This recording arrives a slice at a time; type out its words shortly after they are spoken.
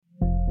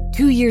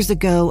2 years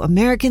ago,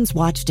 Americans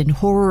watched in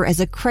horror as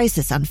a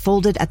crisis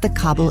unfolded at the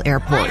Kabul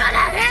airport.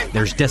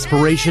 There's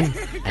desperation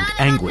and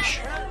anguish.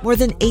 More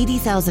than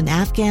 80,000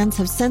 Afghans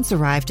have since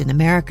arrived in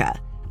America,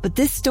 but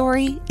this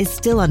story is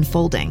still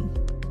unfolding.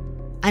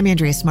 I'm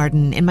Andrea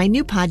Martin. In my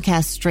new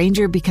podcast,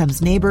 Stranger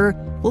Becomes Neighbor,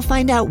 we'll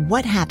find out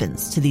what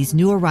happens to these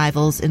new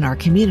arrivals in our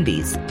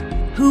communities.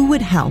 Who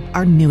would help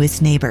our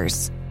newest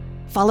neighbors?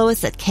 Follow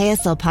us at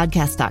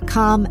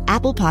kslpodcast.com,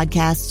 Apple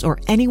Podcasts, or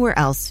anywhere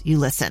else you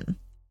listen.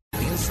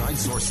 Inside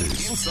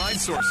Sources. Inside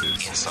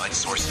Sources. Inside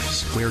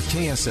Sources. Where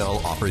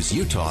KSL offers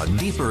Utah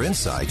deeper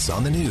insights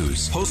on the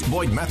news. Host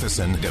Boyd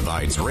Matheson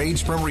divides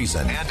rage from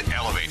reason and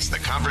elevates the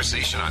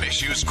conversation on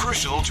issues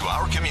crucial to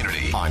our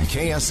community. On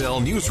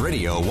KSL News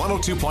Radio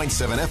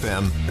 102.7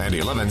 FM and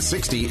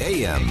 1160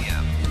 AM.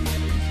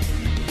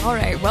 All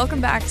right,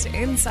 welcome back to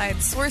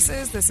Inside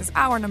Sources. This is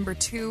hour number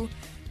 2.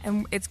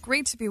 And it's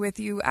great to be with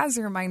you. As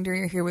a reminder,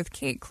 you're here with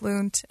Kate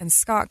Klunt and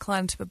Scott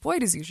Klunt, but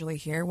Boyd is usually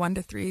here, 1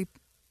 to 3.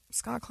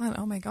 Scott Klunt,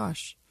 oh my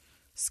gosh.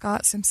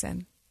 Scott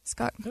Simpson.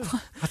 Scott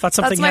Klunt. I thought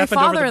something That's my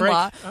happened over the break.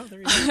 father-in-law. Oh, there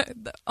you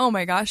go. Oh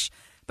my gosh.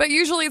 But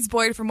usually it's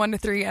Boyd from 1 to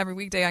 3 every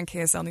weekday on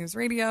KSL News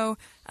Radio.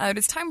 It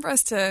is time for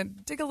us to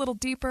dig a little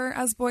deeper,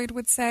 as Boyd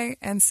would say.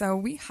 And so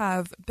we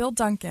have Bill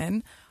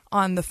Duncan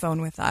on the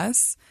phone with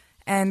us.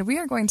 And we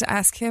are going to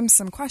ask him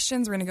some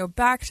questions. We're going to go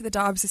back to the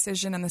Dobbs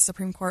decision and the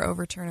Supreme Court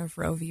overturn of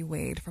Roe v.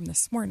 Wade from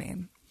this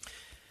morning.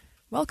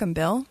 Welcome,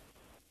 Bill.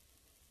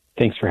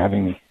 Thanks for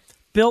having me.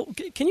 Bill,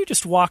 can you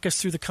just walk us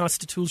through the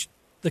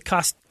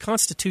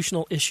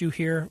constitutional issue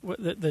here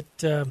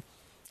that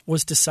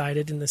was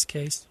decided in this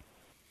case?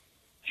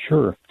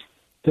 Sure.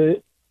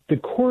 The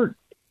court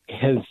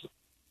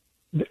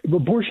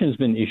abortion has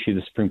been an issue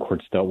the Supreme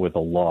Court's dealt with a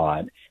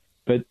lot,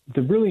 but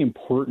the really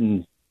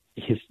important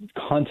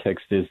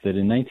context is that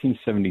in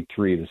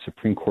 1973, the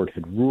Supreme Court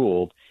had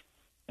ruled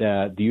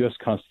that the U.S.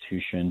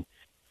 Constitution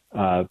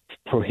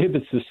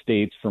prohibits the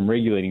states from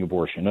regulating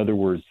abortion. In other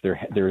words,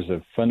 there's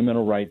a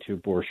fundamental right to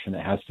abortion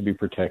that has to be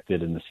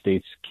protected, and the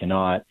states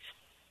cannot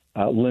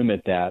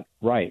limit that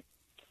right.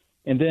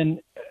 And then,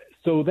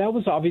 so that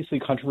was obviously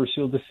a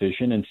controversial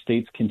decision, and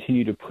states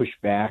continue to push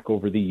back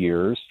over the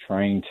years,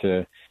 trying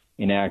to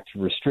enact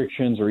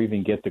restrictions or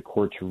even get the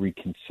court to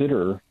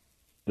reconsider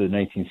the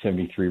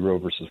 1973 Roe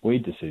versus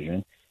Wade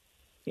decision.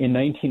 In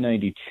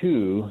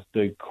 1992,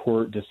 the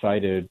court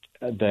decided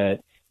that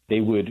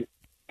they would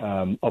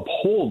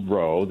uphold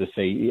Roe to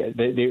say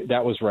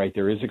that was right.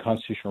 There is a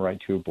constitutional right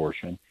to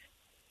abortion.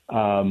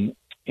 And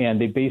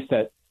they based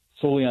that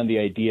solely on the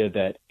idea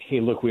that, hey,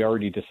 look, we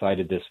already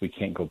decided this. We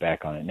can't go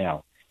back on it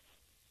now.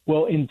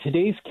 Well, in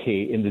today's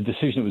case, in the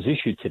decision that was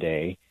issued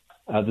today,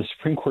 the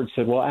Supreme Court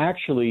said, well,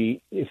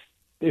 actually, if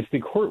the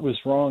court was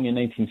wrong in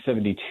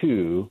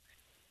 1972,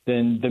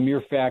 then the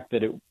mere fact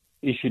that it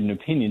issued an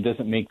opinion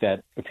doesn't make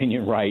that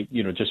opinion right,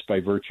 just by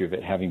virtue of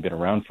it having been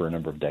around for a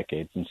number of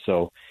decades. And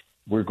so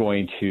we're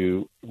going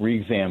to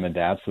re-examine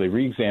that. So they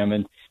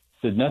re-examined,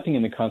 said nothing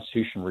in the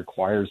Constitution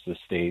requires the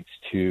states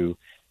to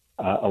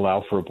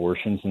allow for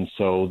abortions. And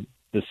so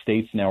the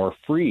states now are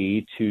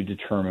free to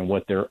determine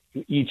what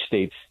each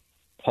state's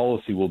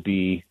policy will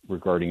be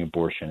regarding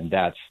abortion. And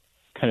that's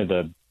kind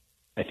of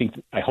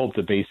I hope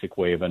the basic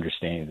way of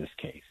understanding this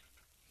case.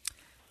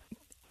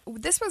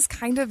 This was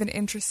kind of an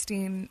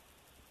interesting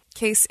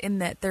case in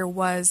that there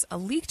was a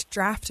leaked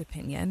draft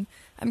opinion.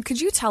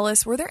 Could you tell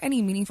us, were there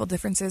any meaningful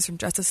differences from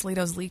Justice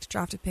Alito's leaked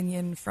draft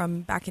opinion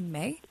from back in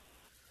May?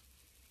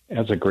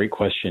 That's a great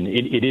question.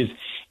 It is,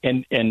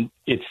 and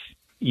it's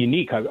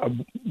unique.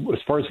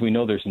 As far as we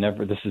know, this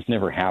has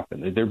never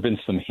happened. There have been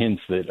some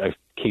hints that a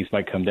case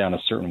might come down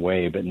a certain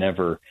way, but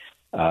never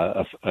kind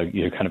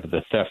of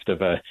the theft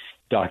of a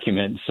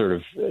document sort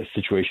of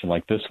situation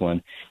like this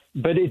one.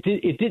 But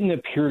it didn't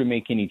appear to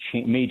make any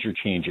major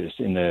changes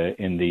in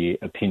the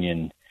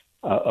opinion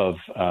of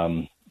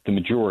the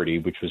majority,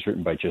 which was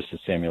written by Justice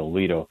Samuel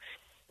Alito.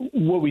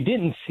 What we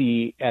didn't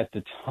see at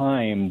the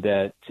time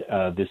that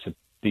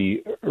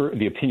the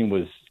opinion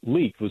was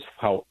leaked was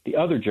how the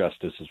other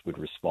justices would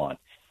respond.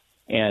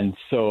 And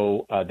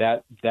so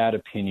that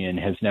opinion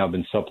has now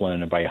been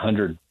supplemented by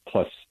 100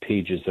 plus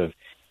pages of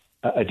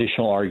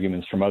additional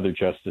arguments from other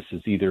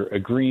justices, either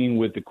agreeing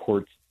with the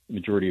court's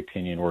majority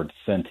opinion or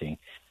dissenting.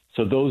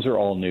 So those are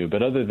all new.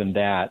 But other than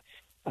that,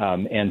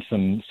 and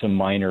some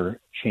minor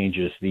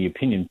changes, the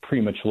opinion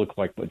pretty much looked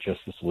like what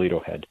Justice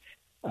Alito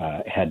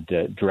had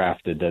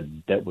drafted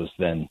that was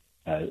then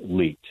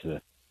leaked.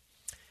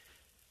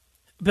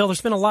 Bill,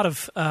 there's been a lot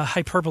of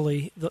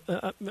hyperbole,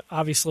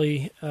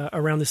 obviously,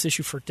 around this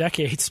issue for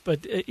decades.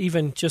 But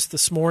even just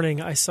this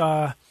morning, I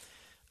saw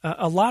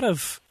a lot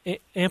of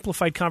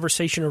amplified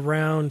conversation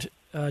around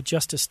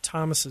Justice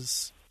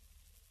Thomas's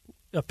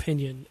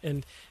opinion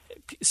and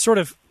sort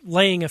of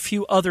laying a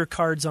few other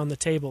cards on the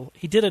table.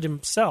 He did it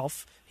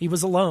himself. He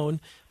was alone.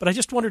 But I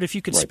just wondered if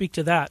you could speak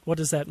to that. What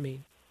does that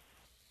mean?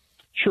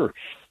 Sure.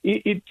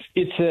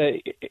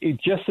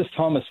 It's Justice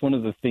Thomas. One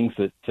of the things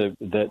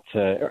that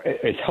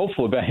is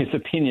helpful about his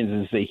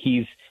opinions is that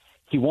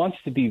he wants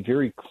to be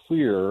very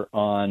clear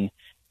on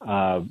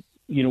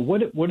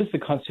what does the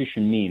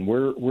Constitution mean?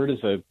 Where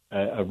does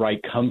a right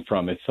come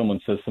from? If someone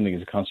says something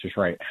is a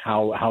constitutional right,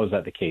 how is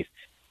that the case?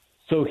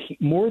 So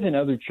more than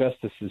other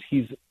justices,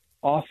 he's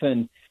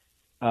often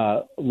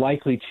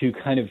likely to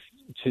kind of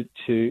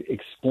to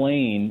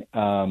explain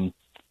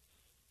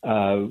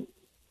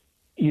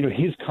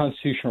his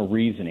constitutional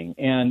reasoning.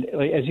 And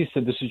as you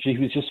said, he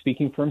was just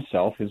speaking for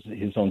himself,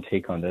 his own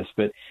take on this.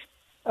 But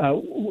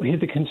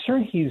the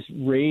concern he's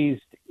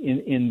raised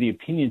in the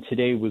opinion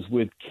today was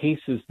with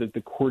cases that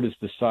the court has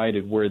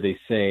decided where they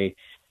say,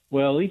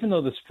 well, even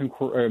though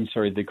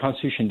the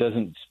Constitution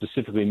doesn't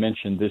specifically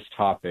mention this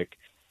topic,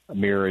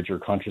 marriage or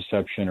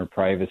contraception or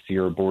privacy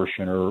or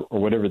abortion or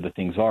whatever the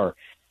things are,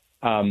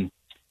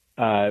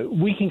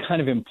 we can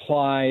kind of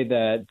imply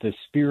that the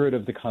spirit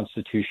of the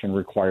Constitution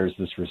requires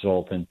this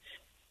result. And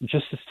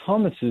Justice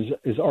Thomas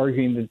is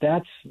arguing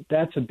that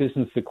that's a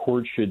business the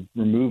court should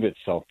remove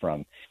itself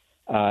from.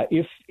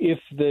 If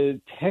the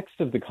text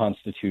of the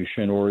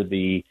Constitution or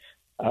the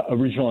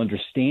original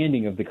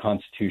understanding of the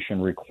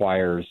Constitution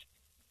requires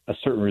a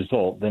certain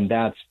result, then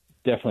that's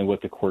definitely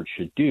what the court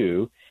should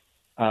do.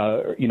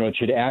 It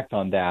should act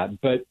on that.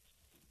 But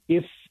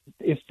if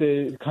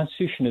the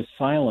Constitution is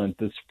silent,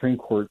 the Supreme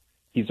Court,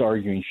 he's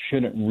arguing,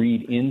 shouldn't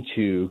read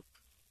into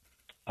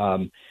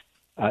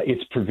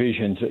its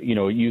provisions,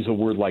 use a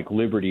word like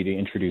liberty to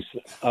introduce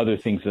other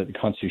things that the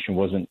Constitution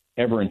wasn't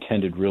ever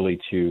intended really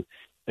to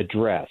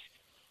address.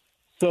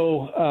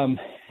 So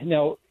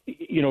now,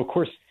 of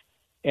course,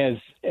 as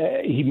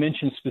he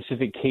mentioned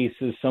specific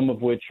cases, some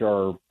of which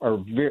are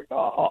very,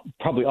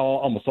 probably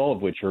almost all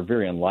of which are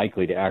very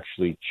unlikely to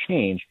actually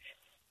change,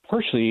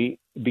 partially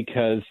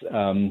because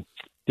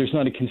there's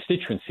not a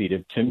constituency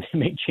to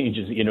make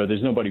changes.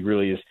 There's nobody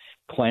really is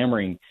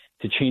clamoring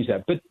to change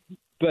that.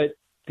 But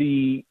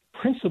the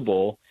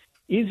principle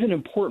is an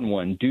important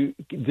one.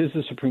 Does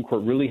the Supreme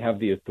Court really have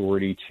the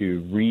authority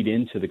to read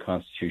into the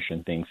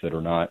Constitution things that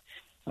are not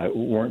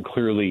weren't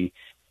clearly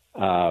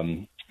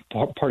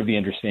part of the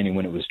understanding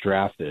when it was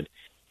drafted?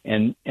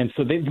 And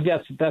so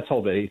that's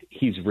all that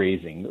he's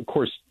raising. Of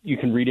course, you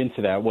can read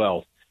into that,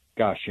 well,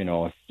 gosh,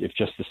 if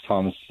Justice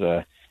Thomas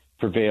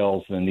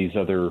prevails, then these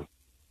other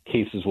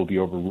cases will be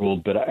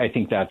overruled. But I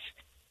think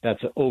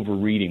that's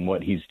overreading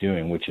what he's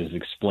doing, which is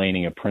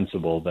explaining a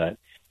principle that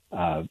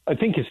I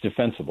think is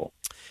defensible.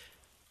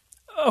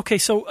 Okay,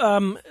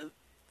 so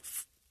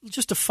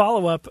just to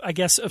follow up, I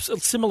guess, a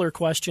similar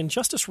question.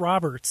 Justice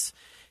Roberts,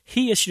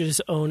 he issued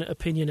his own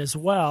opinion as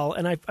well,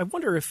 and I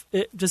wonder if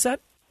does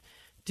that.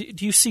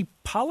 Do you see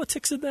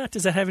politics in that?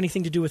 Does that have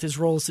anything to do with his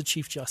role as the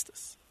Chief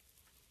Justice?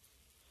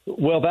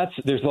 Well,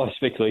 there's a lot of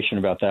speculation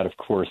about that, of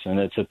course, and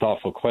it's a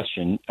thoughtful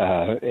question.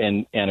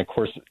 And of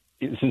course,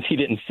 since he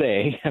didn't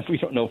say, we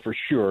don't know for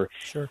sure.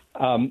 Sure.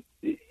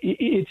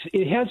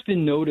 It has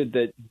been noted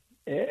that,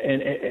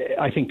 and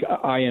I think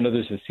I and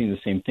others have seen the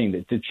same thing,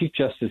 that the Chief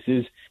Justice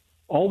is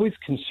always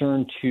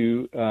concerned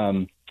to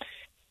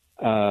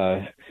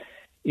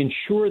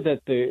ensure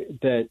that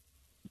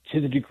to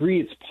the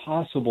degree it's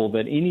possible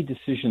that any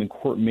decision the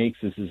court makes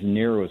is as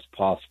narrow as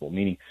possible,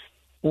 meaning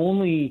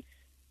only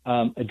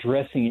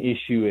addressing an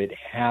issue it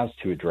has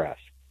to address.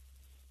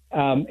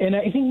 And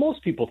I think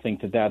most people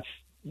think that's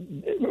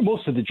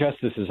most of the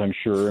justices, I'm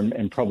sure,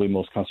 and probably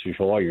most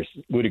constitutional lawyers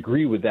would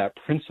agree with that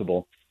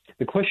principle.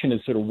 The question is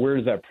sort of where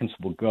does that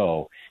principle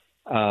go?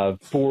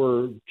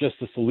 For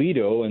Justice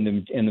Alito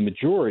and the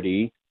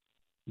majority,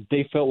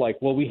 they felt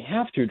like, well, we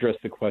have to address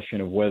the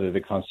question of whether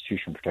the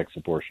Constitution protects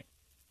abortion.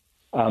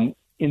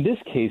 In this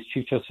case,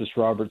 Chief Justice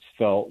Roberts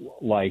felt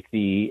like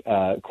the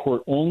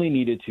court only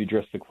needed to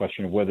address the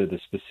question of whether the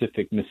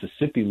specific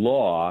Mississippi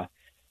law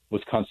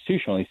was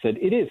constitutional. He said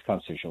it is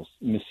constitutional.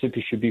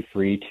 Mississippi should be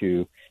free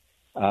to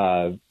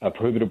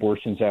prohibit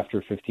abortions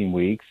after 15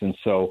 weeks. And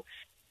so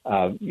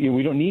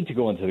we don't need to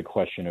go into the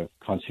question of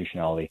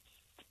constitutionality.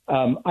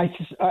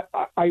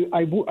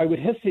 I would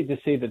hesitate to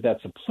say that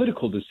that's a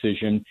political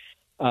decision,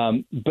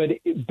 but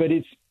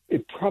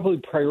it probably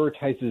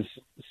prioritizes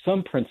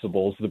some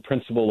principles, the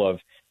principle of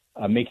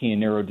making a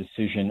narrow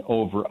decision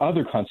over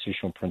other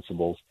constitutional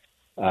principles,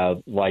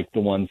 like the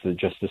ones that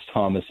Justice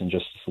Thomas and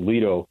Justice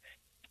Alito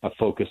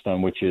focused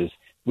on, which is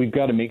we've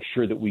got to make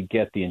sure that we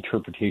get the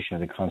interpretation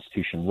of the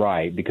Constitution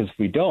right, because if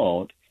we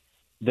don't,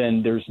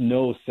 then there's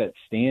no set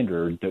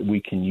standard that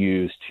we can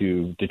use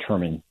to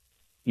determine,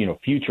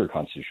 future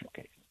constitutional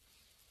cases.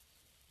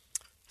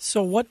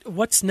 So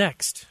what's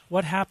next?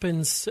 What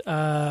happens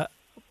for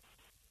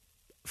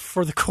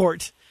the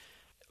court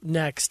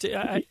next?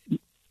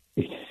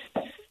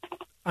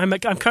 I'm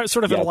kind of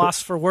sort of at a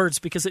loss for words,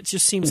 because it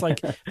just seems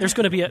like there's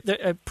going to be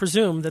I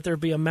presume that there'd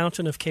be a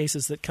mountain of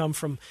cases that come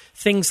from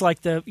things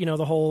like the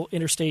whole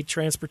interstate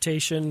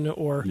transportation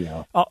or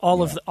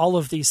all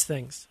of these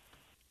things.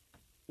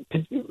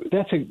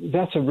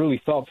 That's a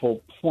really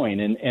thoughtful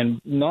point,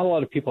 and not a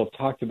lot of people have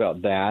talked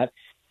about that.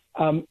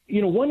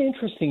 One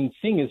interesting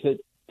thing is that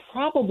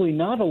probably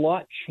not a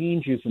lot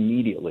changes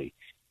immediately.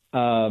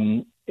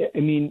 In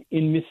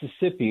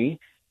Mississippi,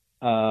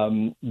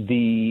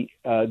 the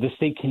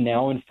state can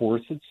now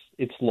enforce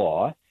its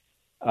law.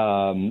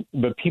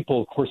 But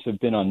people, of course, have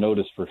been on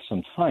notice for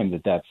some time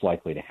that that's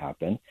likely to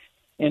happen.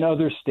 In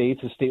other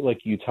states, a state like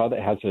Utah that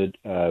has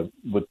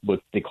what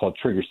they call a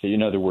trigger state,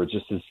 in other words,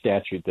 just a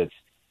statute that's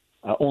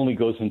only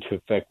goes into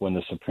effect when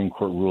the Supreme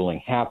Court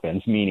ruling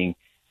happens, meaning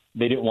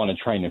they didn't want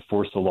to try and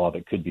enforce a law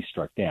that could be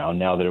struck down.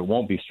 Now that it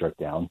won't be struck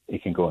down,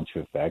 it can go into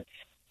effect.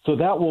 So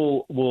that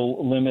will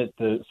limit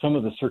some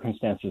of the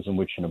circumstances in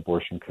which an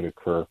abortion could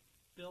occur.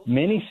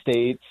 Many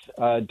states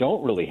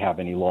don't really have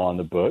any law on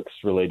the books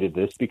related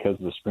to this because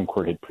the Supreme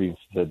Court had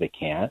previously said they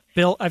can't.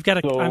 Bill, I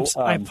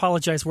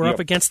apologize. We're up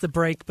against the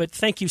break, but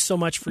thank you so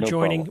much for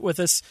joining with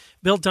us.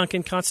 Bill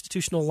Duncan,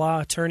 constitutional law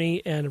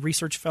attorney and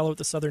research fellow at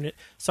the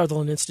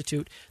Sutherland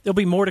Institute. There'll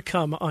be more to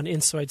come on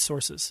Inside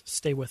Sources.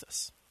 Stay with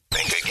us.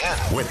 Think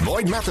again with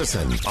Boyd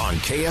Matheson on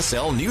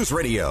KSL News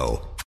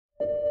Radio.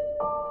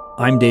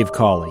 I'm Dave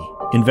Cawley,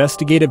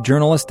 investigative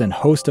journalist and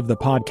host of the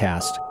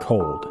podcast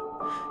Cold.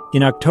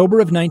 In October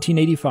of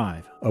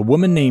 1985, a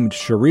woman named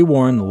Cherie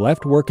Warren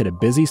left work at a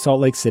busy Salt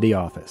Lake City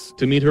office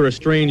to meet her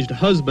estranged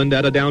husband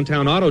at a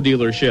downtown auto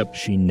dealership.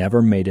 She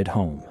never made it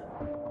home.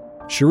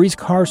 Cherie's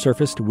car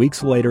surfaced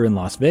weeks later in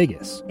Las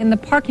Vegas. In the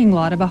parking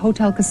lot of a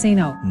hotel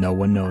casino. No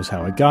one knows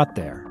how it got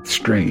there.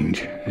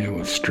 Strange. It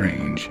was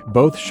strange.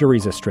 Both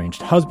Cherie's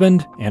estranged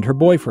husband and her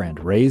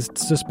boyfriend raised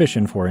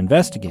suspicion for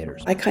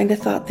investigators. I kind of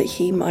thought that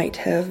he might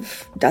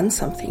have done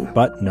something.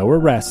 But no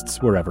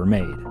arrests were ever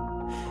made.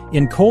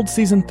 In Cold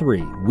Season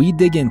 3, we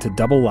dig into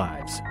double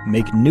lives,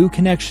 make new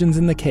connections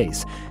in the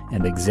case,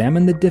 and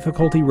examine the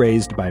difficulty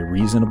raised by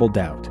reasonable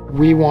doubt.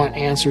 We want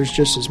answers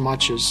just as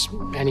much as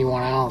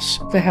anyone else.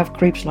 They have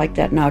creeps like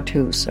that now,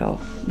 too,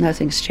 so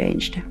nothing's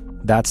changed.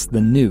 That's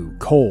the new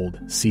Cold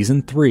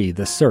Season 3,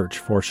 The Search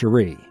for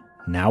Cherie,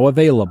 now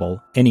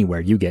available anywhere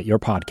you get your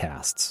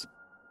podcasts.